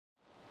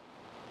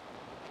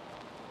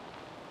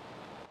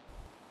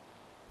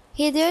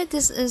Hey there,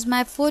 this is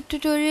my fourth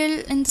tutorial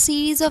in the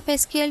series of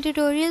SQL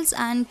tutorials,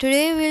 and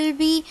today we'll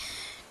be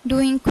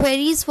doing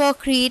queries for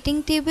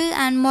creating table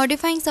and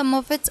modifying some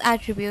of its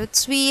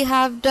attributes. We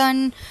have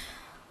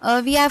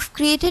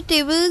created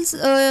tables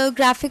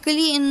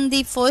graphically in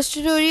the first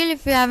tutorial.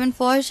 If you haven't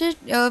watched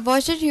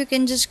it, you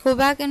can just go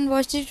back and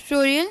watch the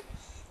tutorial.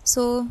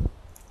 So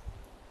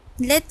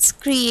let's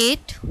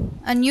create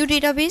a new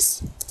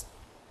database.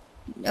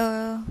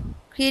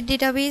 Create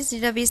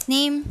database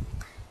name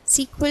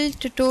SQL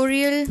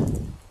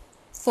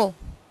TUTORIAL-4,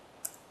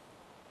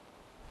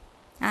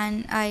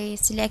 and I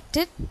select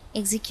it,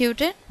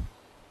 execute it.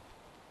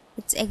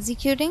 It's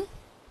executing.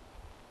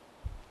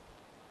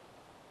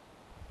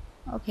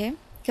 Okay,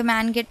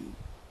 command get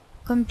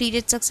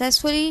completed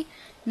successfully.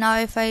 Now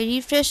if I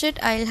refresh it,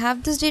 I'll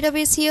have this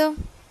database here.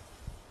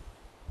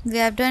 We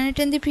have done it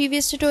in the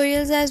previous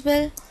tutorials as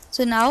well.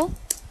 So now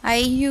I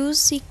use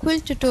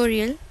SQL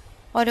tutorial.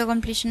 Auto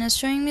completion is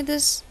showing me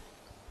this.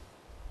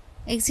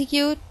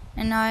 Execute,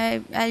 and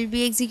now I'll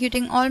be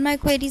executing all my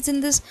queries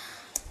in this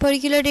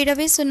particular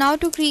database. So now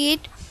to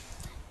create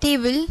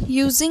table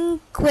using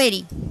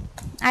query,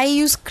 I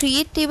use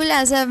create table.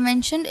 As I have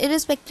mentioned,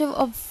 irrespective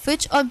of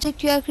which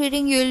object you are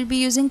creating, you will be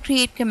using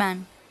create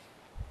command.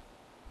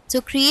 So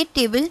create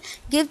table,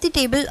 give the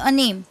table a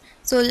name.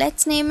 So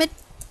let's name it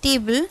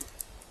table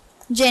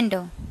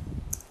gender.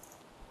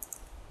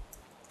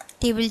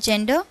 Table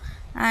gender.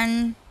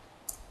 And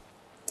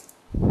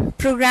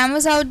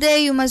programmers out there,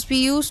 you must be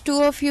used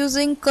to of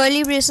using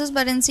curly braces,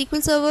 but in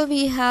SQL Server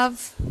we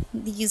have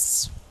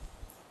these,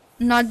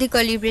 not the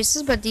curly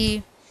braces but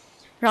the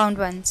round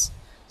ones.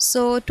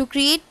 So to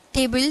create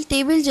table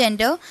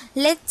gender,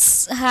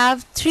 let's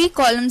have 3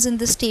 columns in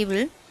this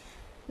table.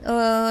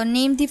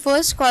 Name the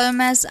first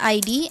column as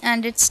ID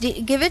and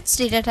give its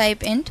data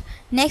type int.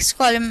 Next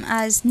column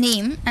as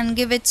name and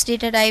give its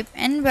data type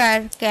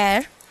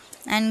var,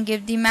 and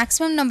give the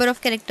maximum number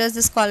of characters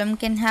this column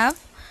can have.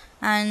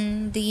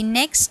 And the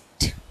next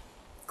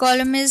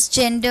column is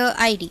gender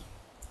ID,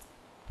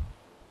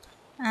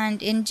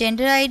 and in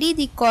gender ID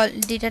the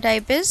data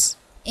type is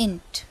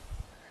int.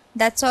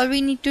 That's all we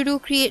need to do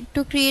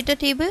to create a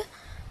table.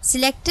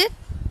 Select it,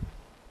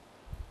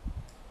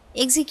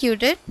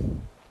 execute it,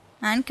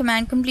 and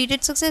command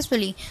completed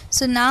successfully.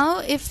 So now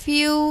if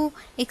you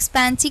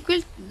expand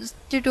SQL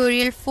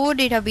tutorial-4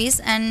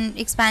 database and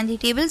expand the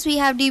tables, we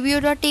have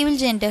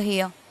dbo.tableGender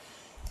here.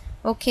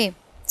 Okay,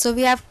 so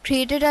we have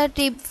created our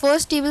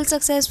first table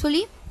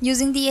successfully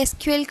using the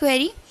SQL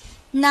query.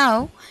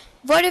 Now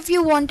what if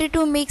you wanted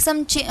to make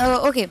some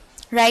okay,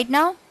 right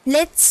now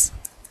let's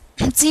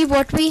see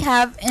what we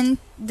have in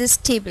this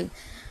table.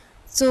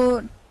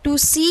 So to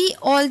see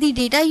all the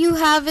data you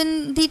have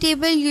in the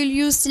table, you'll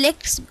use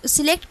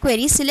select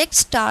query, select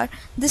star.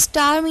 The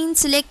star means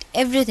select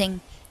everything.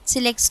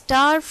 Select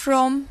star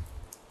from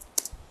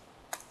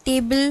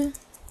table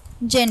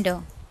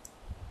gender.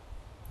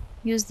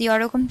 Use the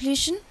auto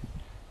completion.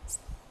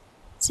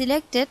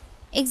 Select it,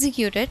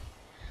 execute it.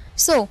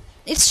 So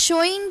it's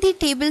showing the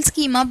table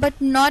schema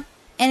but not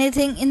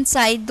anything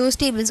inside those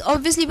tables,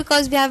 obviously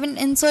because we haven't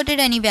inserted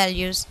any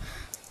values.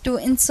 To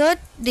insert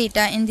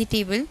data in the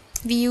table,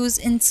 we use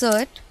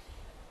insert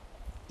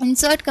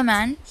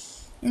command,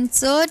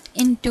 insert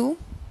into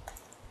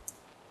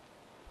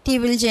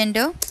table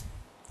gender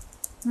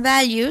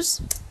values,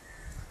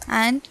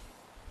 and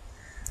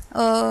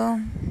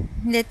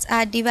let's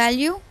add the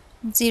value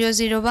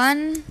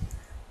 001,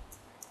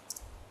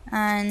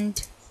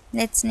 and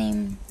let's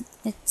name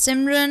it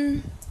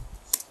Simran,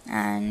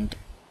 and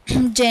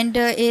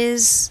gender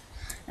is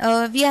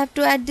we have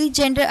to add the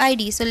gender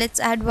ID, so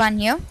let's add 1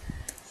 here.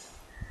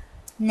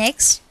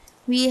 Next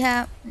we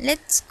have,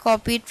 let's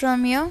copy it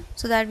from here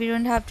so that we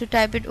don't have to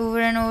type it over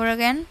and over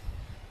again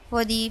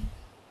for the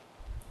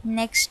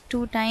next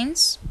 2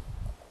 times.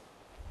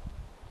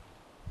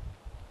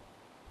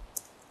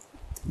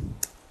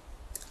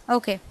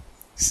 Okay,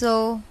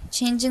 so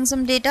changing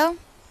some data,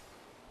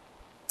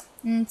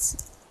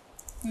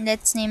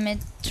 let's name it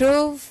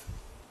Dhruv,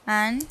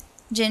 and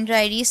gender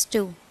ID is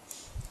 2,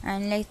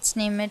 and let's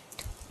name it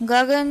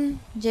Gagan,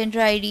 gender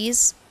ID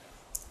is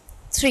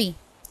 3.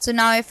 So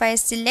now if I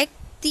select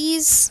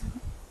these,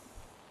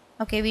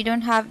 okay, we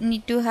don't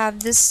need to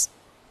have this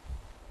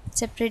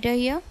separator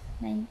here,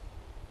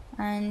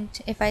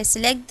 and if I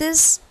select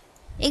this,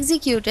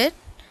 execute it,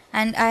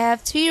 and I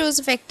have 3 rows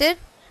affected.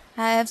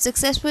 I have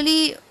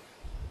successfully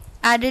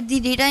added the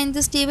data in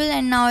this table,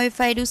 and now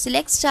if I do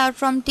select star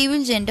from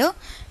table gender,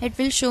 it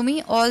will show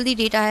me all the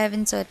data I have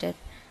inserted.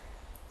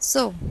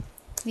 So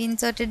we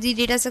inserted the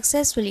data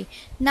successfully.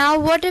 Now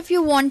what if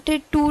you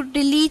wanted to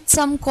delete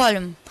some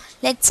column?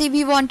 Let's say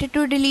we wanted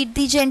to delete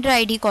the gender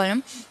ID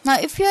column. Now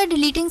if you are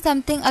deleting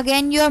something,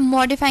 again you are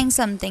modifying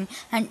something,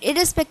 and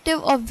irrespective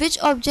of which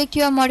object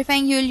you are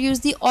modifying, you will use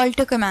the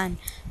alter command.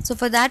 So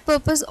for that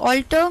purpose,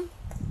 alter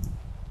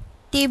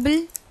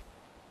table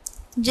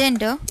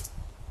gender,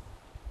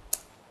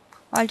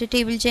 alter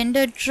table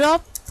gender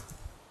drop.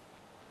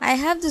 I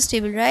have this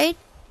table, right?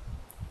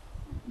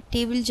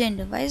 Table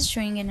gender, why is it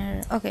showing an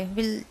error? Okay,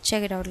 we'll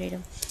check it out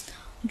later.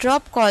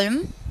 drop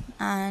column,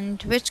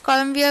 and which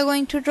column we are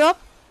going to drop?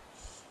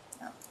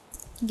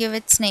 Give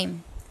its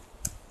name,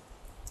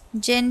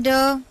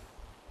 gender.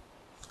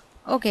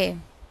 Okay,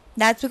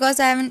 that's because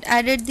I haven't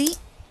added the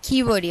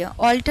keyword here.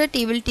 Alter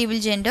table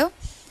gender,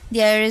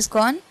 the error is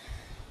gone.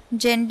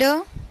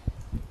 Gender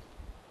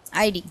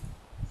ID.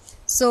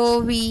 So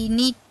we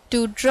need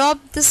to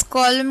drop this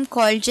column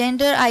called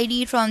gender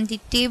ID from the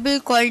table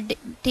called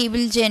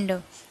table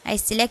gender. I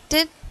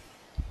selected,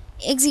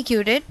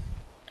 executed,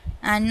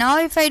 and now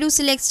if I do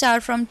select star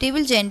from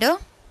table gender,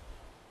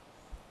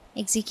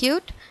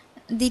 execute,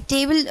 the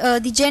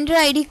gender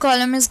ID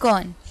column is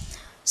gone.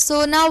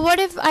 So now what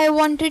if I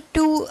wanted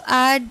to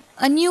add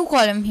a new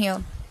column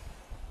here?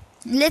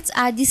 Let's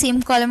add the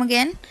same column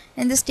again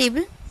in this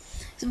table.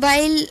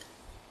 While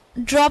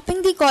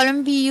dropping the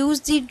column, we use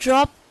the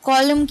drop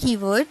column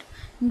keyword.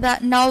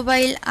 But now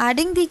while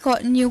adding the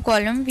new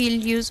column, we'll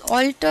use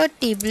alter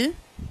table,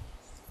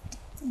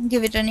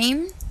 give it a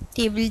name,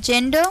 table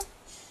gender.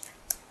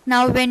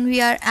 Now when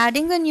we are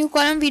adding a new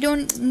column, we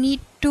don't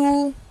need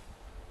to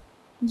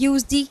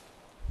use the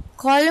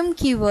column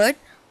keyword,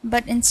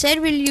 but instead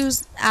we'll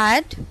use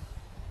add.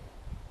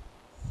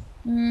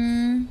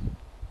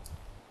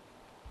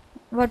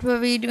 What were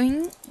we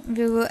doing?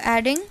 We were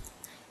adding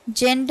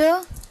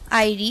gender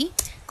ID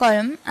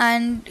column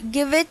and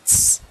give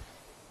its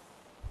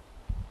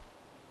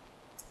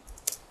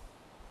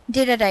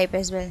data type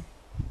as well.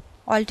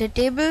 Alter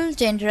table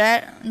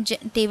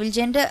table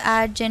gender,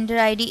 add gender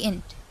ID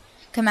int.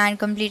 Command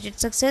completed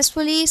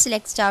successfully.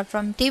 Select star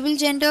from table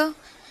gender,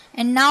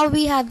 and now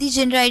we have the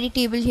gender ID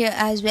table here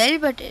as well,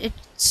 but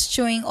it's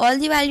showing all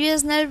the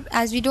values now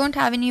as we don't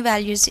have any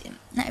values.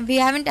 We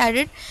haven't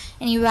added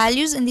any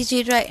values in the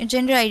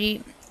gender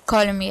ID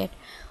column yet.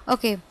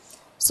 Okay,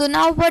 so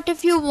now what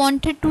if you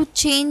wanted to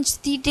change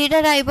the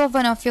data type of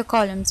one of your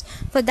columns?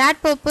 For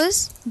that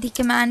purpose, the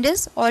command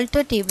is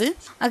alter table.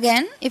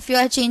 Again, if you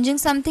are changing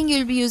something, you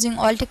will be using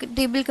alter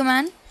table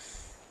command.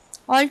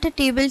 Alter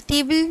table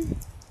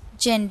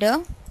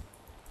gender,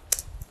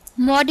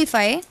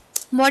 modify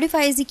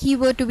is the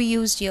keyword to be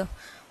used here.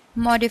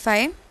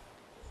 Modify,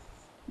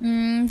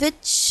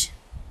 which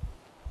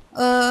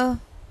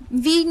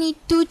we need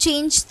to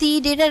change the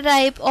data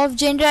type of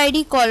gender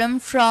ID column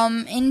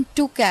from int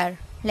to char,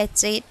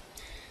 let's say.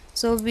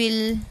 So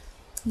we'll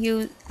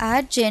use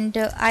add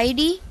gender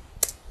ID,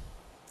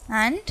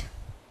 and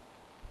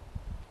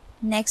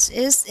next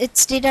is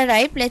its data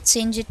type. Let's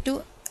change it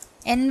to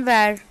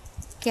nvarchar2.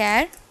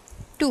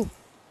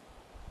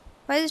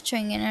 Why is it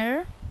showing an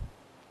error?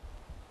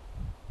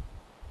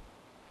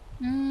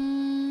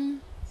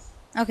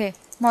 Okay,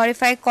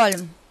 modify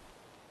column.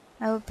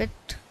 I hope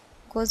it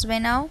goes away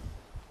now.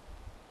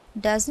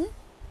 Doesn't.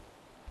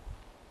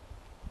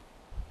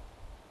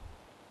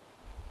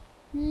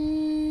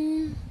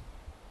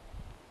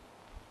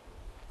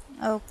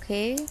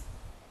 Okay,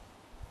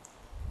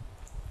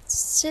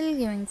 still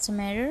giving some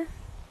error.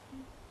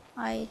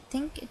 I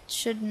think it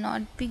should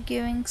not be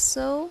giving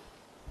so.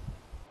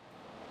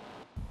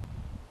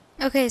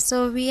 Okay,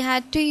 so we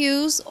had to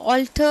use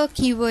alter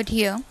keyword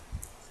here.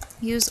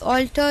 Use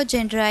alter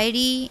gender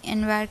ID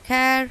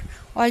nvarchar,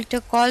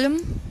 alter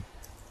column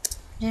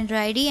gender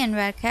ID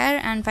nvarchar,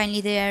 and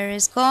finally the error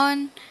is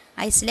gone.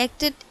 I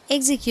selected,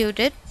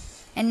 executed,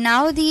 and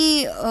now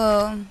the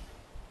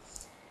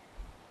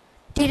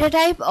data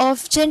type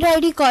of gender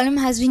ID column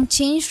has been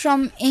changed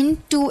from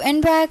int to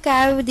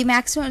nvarchar with the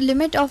maximum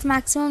limit of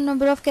maximum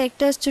number of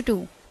characters to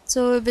 2.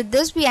 So with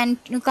this we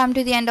come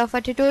to the end of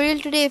our tutorial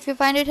today. If you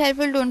find it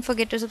helpful, don't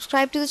forget to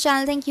subscribe to the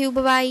channel. Thank you.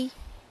 Bye bye.